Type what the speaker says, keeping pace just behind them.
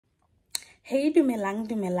Hey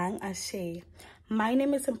dumelang ashe. My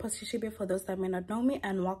name is Imposishibe for those that may not know me,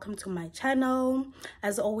 and welcome to my channel.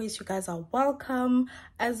 As always, you guys are welcome.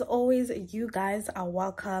 As always, you guys are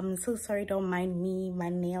welcome. So sorry, don't mind me, my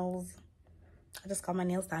nails. I just got my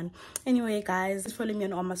nails done. Anyway, guys, follow me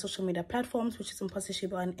on all my social media platforms, which is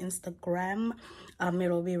Imposishibe on Instagram.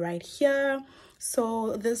 It'll be right here.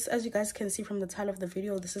 So this, as you guys can see from the title of the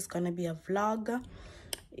video, this is gonna be a vlog.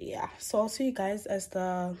 Yeah, so I'll see you guys as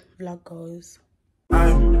the vlog goes.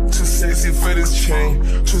 I'm too sexy for this chain,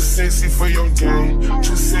 too sexy for your game,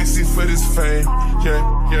 too sexy for this fame.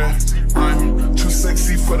 Yeah, I'm too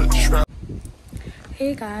sexy for the trap.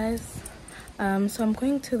 Hey guys, so I'm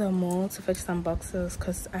going to the mall to fetch some boxes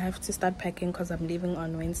because I have to start packing because I'm leaving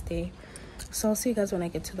on Wednesday. So I'll see you guys when I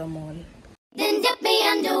get to the mall. Then dip me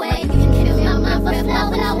underway, fill my mouth with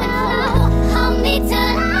flow, hold me till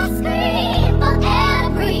I scream forever,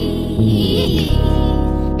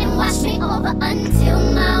 and wash me over until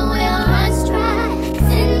my well runs dry.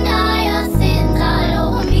 Send all your sins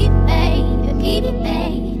all over me, baby, baby.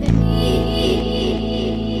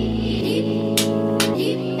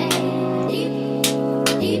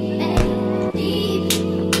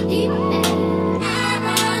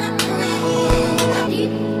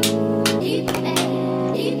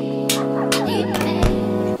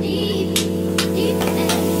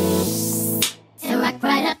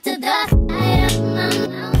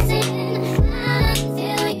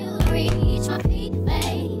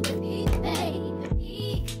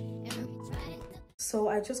 So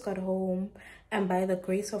I just got home, and by the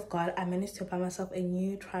grace of God, I managed to buy myself a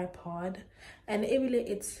new tripod, and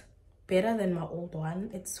it's better than my old one.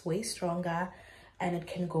 It's way stronger, and it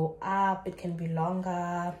can go up, it can be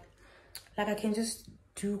longer. Like, I can just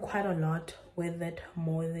do quite a lot with it,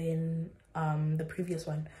 more than the previous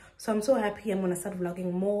one. So I'm so happy. I'm gonna start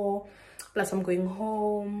vlogging more, plus I'm going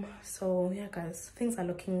home. So yeah guys, things are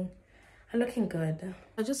looking good.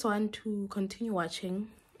 I just want to continue watching.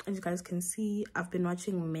 As you guys can see, I've been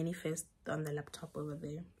watching Manifest on the laptop over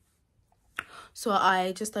there. So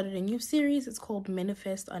I just started a new series. It's called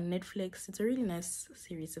Manifest on Netflix. It's a really nice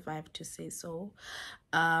series, if I have to say so.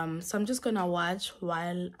 So I'm just gonna watch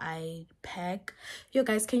while I pack. Yo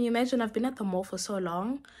guys, can you imagine? I've been at the mall for so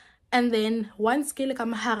long, and then once ke le ka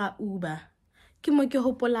mahara Uber, ke mo ke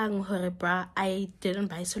hopolang hore bra, I didn't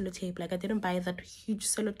buy sellotape. Like, I didn't buy that huge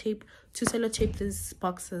sellotape to sellotape these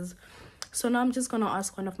boxes. So now I'm just gonna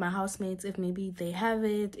ask one of my housemates if maybe they have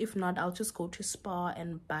it. If not, I'll just go to Spar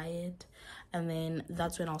and buy it, and then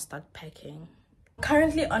that's when I'll start packing.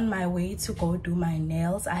 Currently on my way to go do my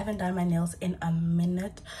nails. I haven't done my nails in a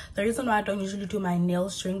minute. The reason why I don't usually do my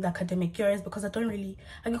nails during the academic year is because I don't really,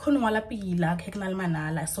 so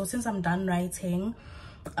since I'm done writing,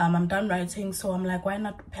 so I'm like, why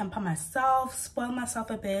not pamper myself, spoil myself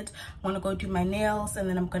a bit. I want to go do my nails, and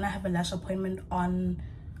then I'm gonna have a lash appointment on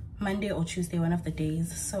Monday or Tuesday, one of the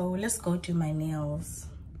days. So let's go do my nails.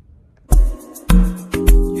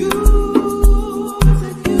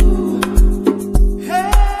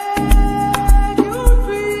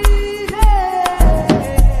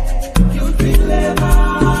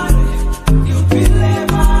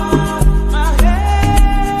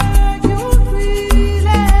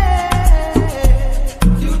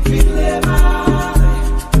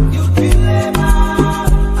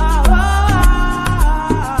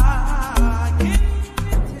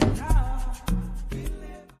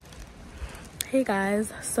 Hey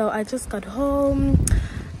guys, so I just got home.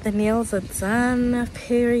 The nails are done,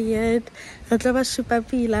 period.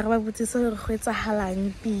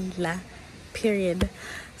 Period.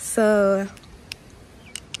 So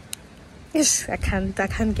I can't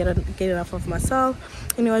get it off of myself.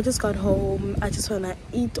 Anyway, I just got home. I just wanna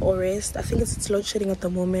eat or rest. I think it's load shedding at the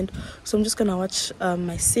moment, so I'm just gonna watch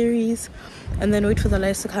my series and then wait for the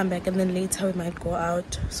lights to come back, and then later we might go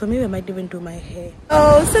out. So maybe I might even do my hair.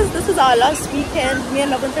 Oh, since this is our last weekend, me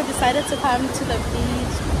and Logunta decided to come to the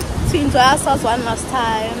beach to enjoy ourselves one last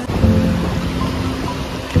time.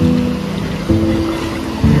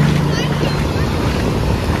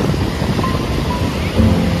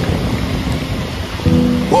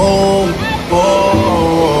 Whoa.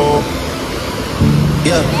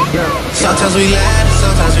 Yeah. Sometimes we laugh,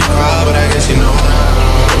 sometimes we cry, but I guess you know now.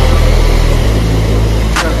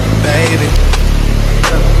 Baby,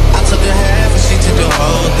 I took a half and she took the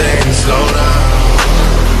whole thing. Slow down.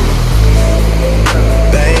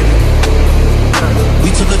 Baby,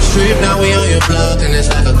 we took a trip, now we on your block, and it's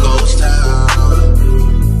like a ghost town.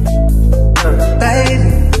 Baby,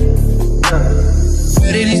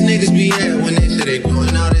 where did these niggas be at when they say they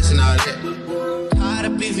doing all this and all that? Tired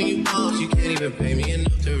of pleasing you once, you can't even pay me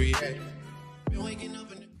enough to react. Been waking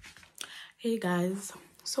up in Hey guys,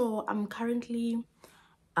 so I'm currently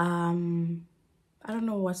I don't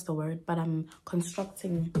know what's the word, but I'm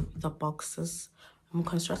constructing the boxes. I'm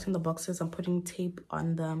putting tape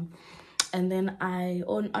on them, and then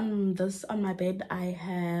on my bed I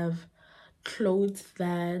have clothes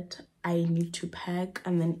that I need to pack,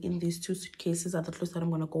 and then in these 2 suitcases are the clothes that I'm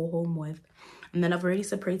gonna go home with. And then I've already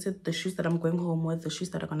separated the shoes that I'm going home with, the shoes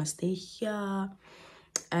that are gonna stay here.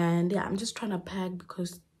 And yeah, I'm just trying to pack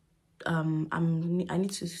because I need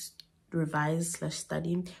to revise /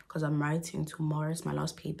 study because I'm writing tomorrow. It's my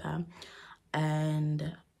last paper,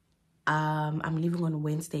 and I'm leaving on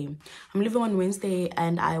Wednesday.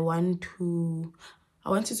 And I want to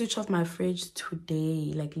switch off my fridge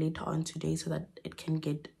today, like later on today, so that it can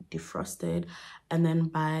get defrosted. And then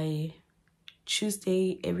by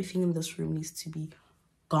Tuesday, everything in this room needs to be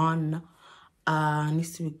gone. Yeah, it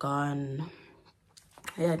needs to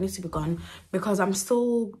be gone because I'm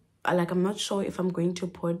still like, I'm not sure if I'm going to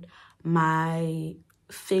put my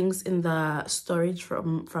things in the storage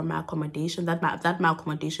from my accommodation that my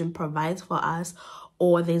accommodation provides for us,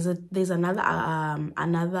 or there's another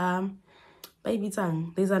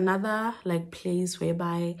like place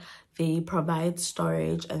whereby they provide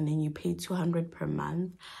storage and then you pay 200 per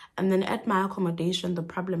month. And then at my accommodation, the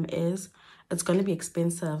problem is it's going to be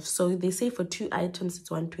expensive. So they say for 2 items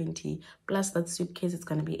it's 120, plus that suitcase it's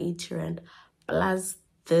going to be 80 rand, plus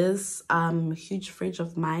this huge fridge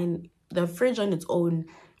of mine. The fridge on its own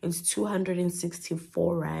is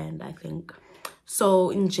 264 rand, I think.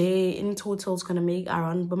 So in total it's gonna make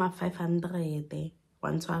around 500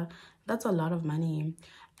 That's a lot of money.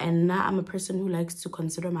 And now I'm a person who likes to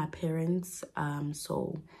consider my parents.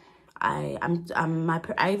 So I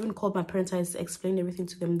even called my parents. I explained everything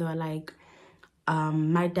to them. They were like,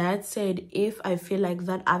 my dad said if I feel like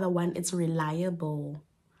that other one it's reliable,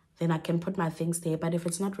 then I can put my things there. But if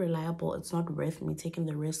it's not reliable, it's not worth me taking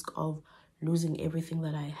the risk of losing everything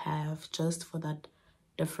that I have just for that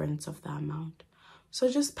difference of the amount. So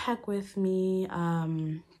just pack with me.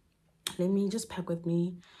 Let me just pack with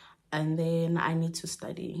me, and then I need to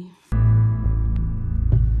study.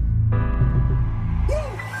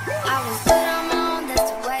 I was good on my own,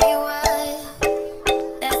 that's the way it was.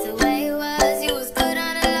 That's the way it was. You was good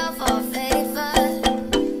on the low for a favor.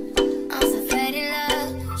 I'm so faded love.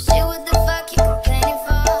 Shit, what the fuck you complaining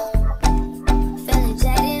for? Feeling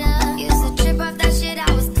jaded up. Used to trip off that shit I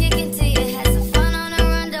was kicking to you. Had some fun on the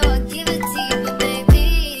run, though I give it to you. But baby,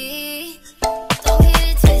 don't get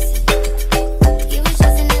it twisted. You was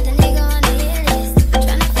just another nigga on the hit list.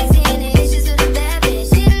 Tryna fix any issues with a bad bitch.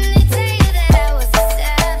 Didn't they tell you that I was a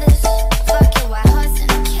savage? Fuck your white horse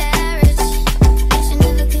and a carriage. Bitch, you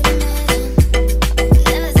never could imagine.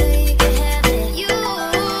 Never said you could have it. You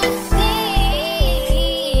needed me.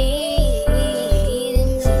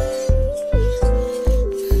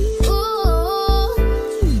 Ooh,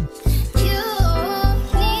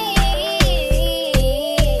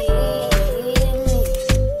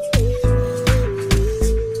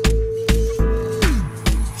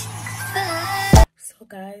 So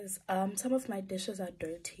guys, some of my dishes are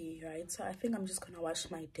dirty, right? So I think I'm just gonna wash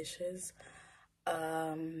my dishes.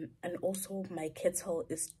 And also my kettle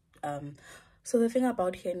is so the thing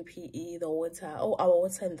about here in PE, the water, our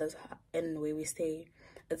water in where we stay,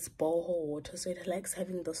 it's borehole water, so it likes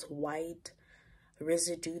having this white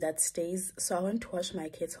residue that stays. So I want to wash my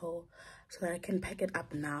kettle so that I can pack it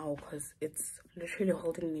up now because it's literally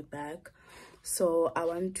holding me back. So I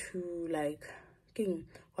want to like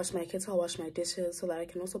wash my kettle, wash my dishes, so that I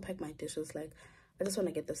can also pack my dishes. Like, I just want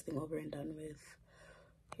to get this thing over and done with.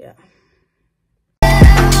 Yeah.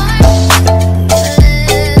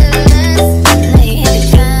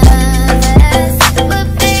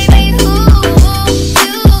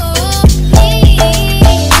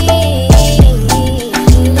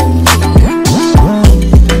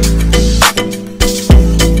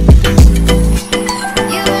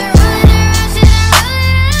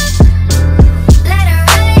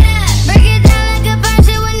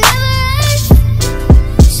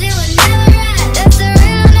 She would never ride. That's the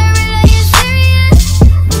real on the real.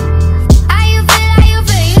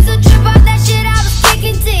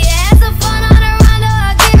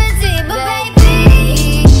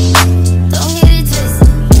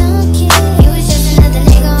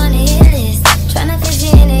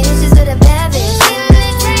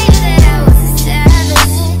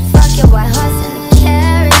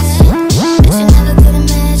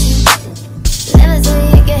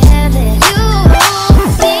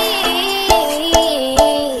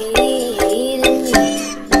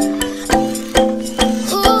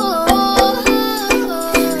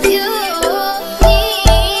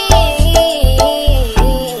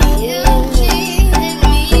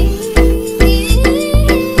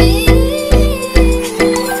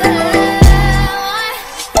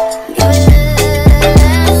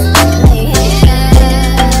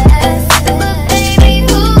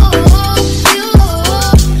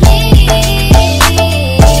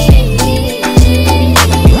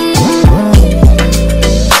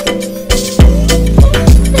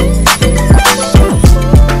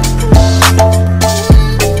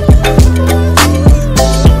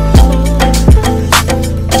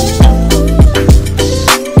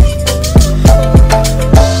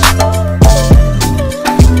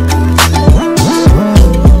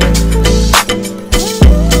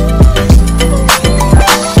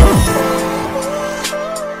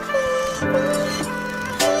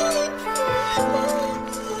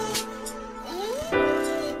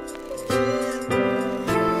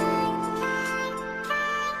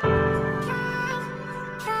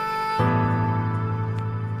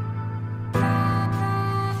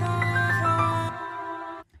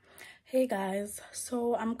 Hey guys,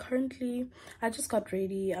 so I just got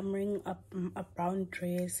ready. I'm wearing a brown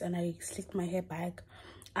dress and I slicked my hair back.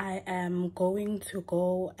 I am going to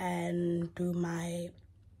go and do my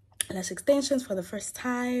lash extensions for the first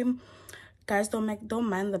time. Guys, don't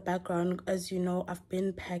mind the background. As you know, I've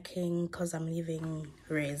been packing because I'm leaving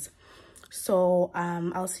Res. So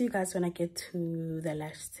I'll see you guys when I get to the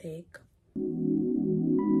lash take.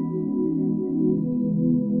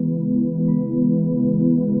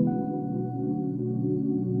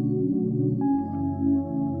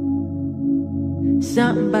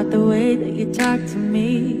 Something about the way that you talk to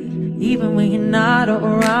me, even when you're not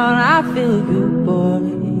around. I feel you, boy.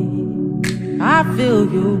 I feel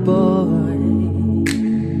you, boy.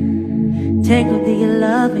 Tangled in your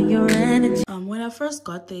love and your energy. When I first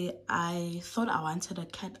got there, I thought I wanted a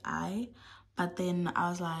cat eye, but then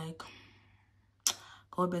I was like,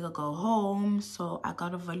 go big or go home. So I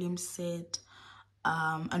got a volume set,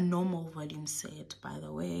 a normal volume set, by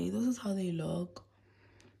the way. This is how they look.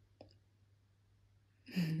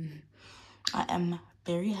 I am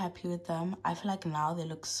very happy with them. I feel like now they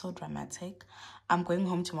look so dramatic. I'm going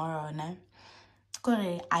home tomorrow, né?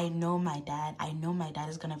 I know my dad. I know my dad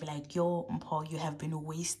is gonna be like, yo, Mpo, you have been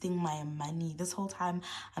wasting my money. This whole time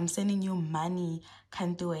I'm sending you money,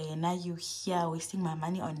 can't do it. And now you here wasting my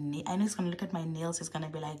money on nails. I know he's gonna look at my nails. He's gonna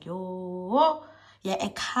be like, yo, yeah, a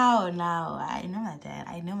cow now. I know my dad.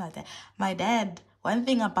 I know my dad. My dad, one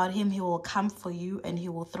thing about him, he will come for you and he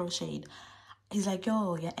will throw shade. He's like,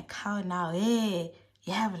 yo, you're a cow now. Hey,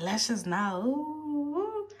 you have lashes now.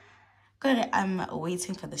 Ooh. Good. I'm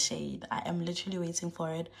waiting for the shade. I am literally waiting for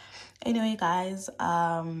it. Anyway, guys,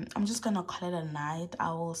 I'm just gonna call it a night.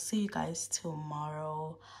 I will see you guys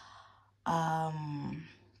tomorrow. I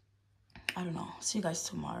don't know. See you guys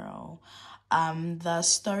tomorrow. The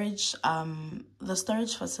storage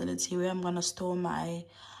facility where I'm gonna store my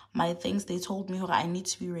things, they told me I need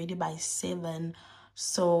to be ready by 7.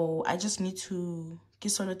 So I just need to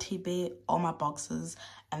get sort of tape all my boxes,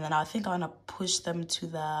 and then I think I want to push them to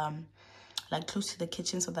the like close to the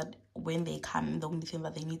kitchen, so that when they come, the only thing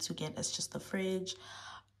that they need to get is just the fridge.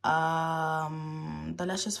 The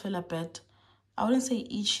lashes feel a bit, I wouldn't say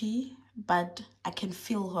itchy, but I can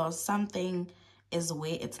feel her. Something is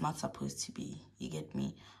where it's not supposed to be. You get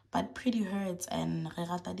me? But pretty hurts and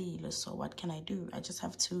so what can I do? I just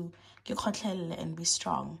have to get and be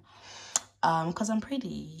strong. Because I'm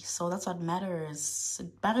pretty, so that's what matters.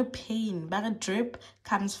 Better pain, better drip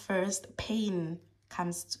comes first, pain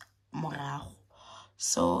comes morago.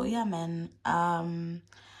 So yeah, man.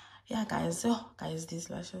 Yeah, guys. Oh, guys, these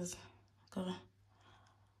lashes, they're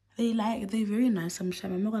very nice. I'm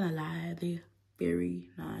not gonna lie, they're very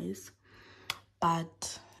nice.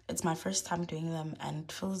 But it's my first time doing them and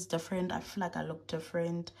it feels different. I feel like I look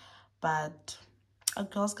different, but a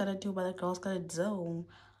girl's gotta do what a girl's gotta do.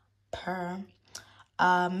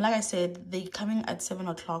 Like I said, they're coming at 7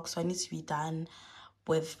 o'clock, so I need to be done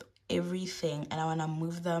with everything, and I want to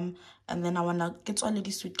move them, and then I want to get all of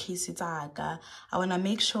these suitcases. I want to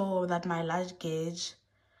make sure that my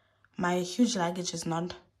huge luggage is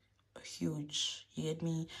not huge, you get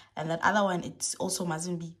me, and that other one, it's also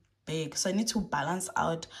mustn't be big. So I need to balance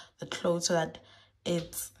out the clothes so that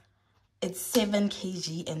it's 7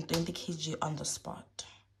 kg and 20 kg on the spot.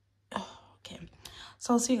 Okay,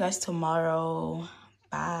 so I'll see you guys tomorrow.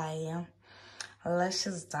 Bye.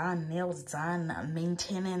 Lashes done, nails done,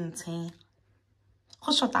 maintenance.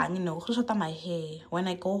 My hair. When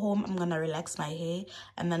I go home, I'm gonna relax my hair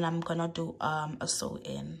and then I'm gonna do a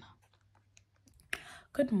sew-in.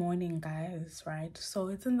 Good morning, guys. Right, so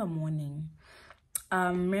it's in the morning.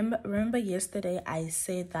 Remember yesterday I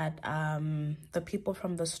said that the people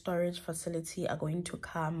from the storage facility are going to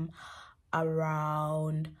come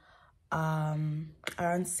around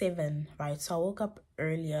 7, right? So I woke up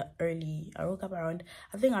early. I woke up around,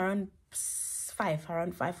 I think around 5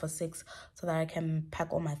 or 6, so that I can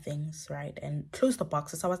pack all my things, right, and close the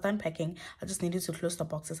boxes. I was done packing. I just needed to close the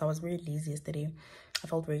boxes. I was very lazy yesterday. I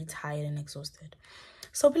felt very tired and exhausted.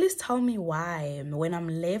 So please tell me why, when I'm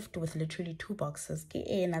left with literally 2 boxes,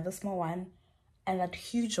 another small one and that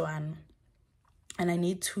huge one, and I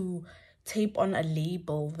need to tape on a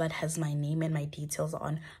label that has my name and my details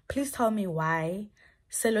on, please tell me why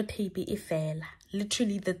sellotape ifela.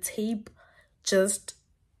 Literally the tape just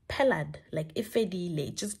pelad, like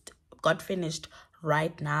ifedile, just got finished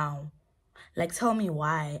right now. Like, tell me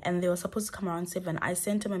why. And they were supposed to come around 7. I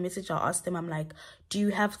sent him a message. I asked him, I'm like, do you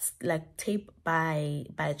have like tape by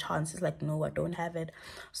chance? He's like, no, I don't have it.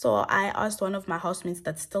 So I asked one of my housemates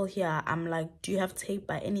that's still here, I'm like, do you have tape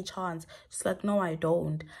by any chance? She's like, no, I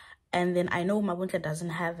don't. And then I know Mabuntle doesn't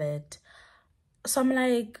have it. So I'm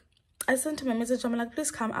like, I sent him a message. I'm like,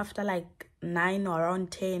 please come after like 9 or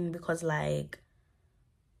around 10 because like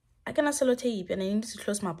I can sellotape and I need to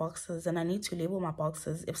close my boxes and I need to label my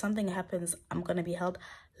boxes. If something happens, I'm gonna be held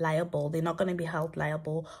liable. They're not gonna be held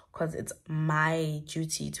liable because it's my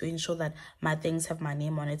duty to ensure that my things have my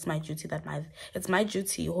name on it. It's my duty that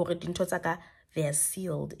they're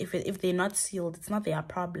sealed. If they're not sealed, it's not their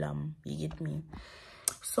problem. You get me?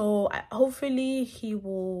 So hopefully he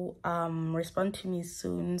will respond to me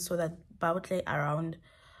soon, so that about around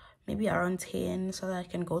maybe around 10, so that I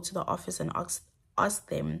can go to the office and ask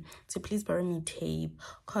them to please bury me tape.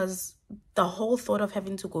 Because the whole thought of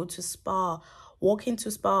having to go to walk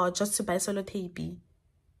into Spar just to buy sellotape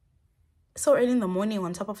so early in the morning,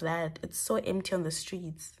 on top of that, it's so empty on the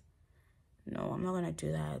streets. No, I'm not gonna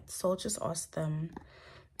do that. So I'll just ask them.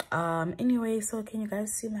 Anyway, so can you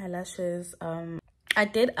guys see my lashes? I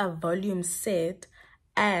did a volume set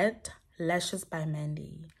at Lashes by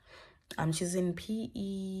Mandy. She's in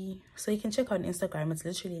PE, so you can check her on Instagram. It's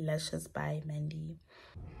literally Lashes by Mandy.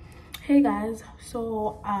 Hey guys,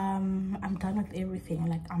 so I'm done with everything.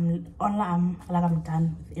 Like I'm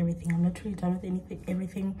done with everything. I'm literally done with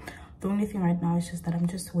everything. The only thing right now is just that I'm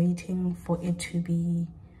just waiting for it to be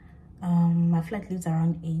my flight leaves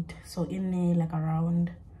around 8, so in there like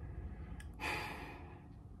around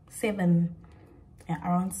 7. Yeah,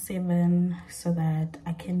 around 7, so that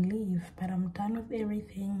I can leave. But I'm done with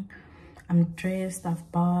everything. I'm dressed,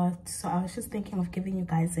 I've bathed. So I was just thinking of giving you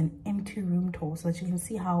guys an empty room tour so that you can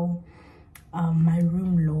see how my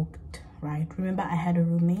room looked, right? Remember, I had a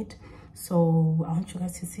roommate, so I want you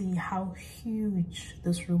guys to see how huge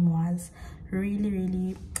this room was.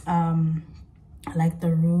 Really I liked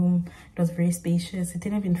the room. It was very spacious. It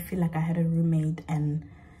didn't even feel like I had a roommate. And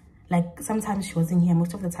like sometimes she wasn't here.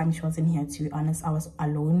 Most of the time she wasn't here, to be honest. I was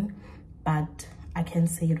alone, but I can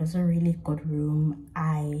say it was a really good room.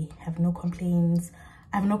 I have no complaints.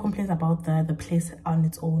 I have no complaints about the place on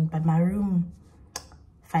its own. But my room,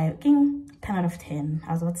 10 out of 10.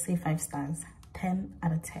 I was about to say 5 stars. 10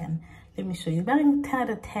 out of 10. Let me show you. 10 out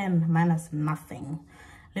of 10 minus nothing.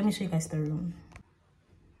 Let me show you guys the room.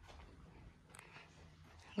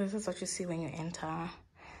 This is what you see when you enter.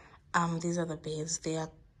 These are the beds. They are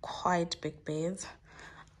quite big beds,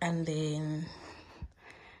 and then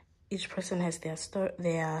each person has their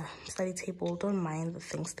study table. Don't mind the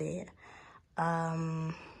things there.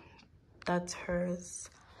 That's hers,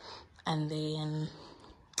 and then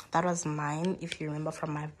that was mine. If you remember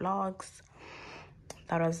from my vlogs,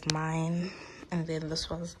 that was mine. And then this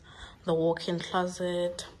was the walk-in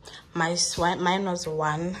closet. Mine was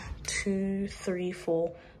 1, 2, 3,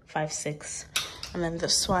 4, 5, 6, and then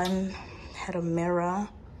this one had a mirror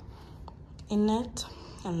in it.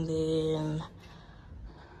 And then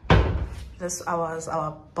this was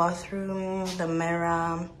our bathroom, the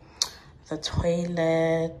mirror, the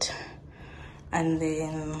toilet, and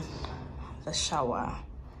then the shower.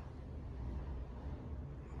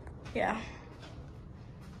 Yeah.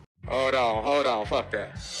 Hold on, fuck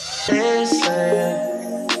that.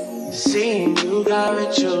 Listen, seeing you got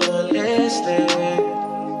ritualistic,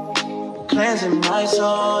 cleansing my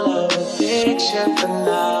soul of addiction for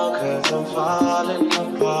now, 'cause I'm falling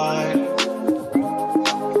apart.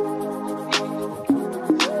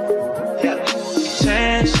 Yeah,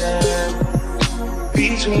 tension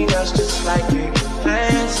between us just like big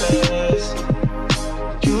fences.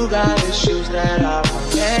 You got issues that I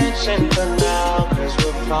won't mention for now, 'cause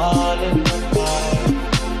we're falling apart.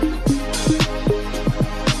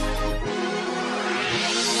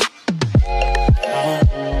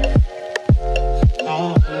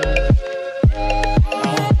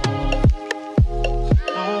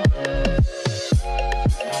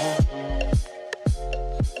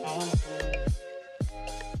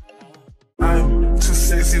 I'm too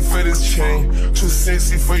sexy for this chain, too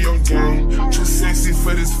sexy for your game, too sexy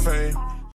for this fame.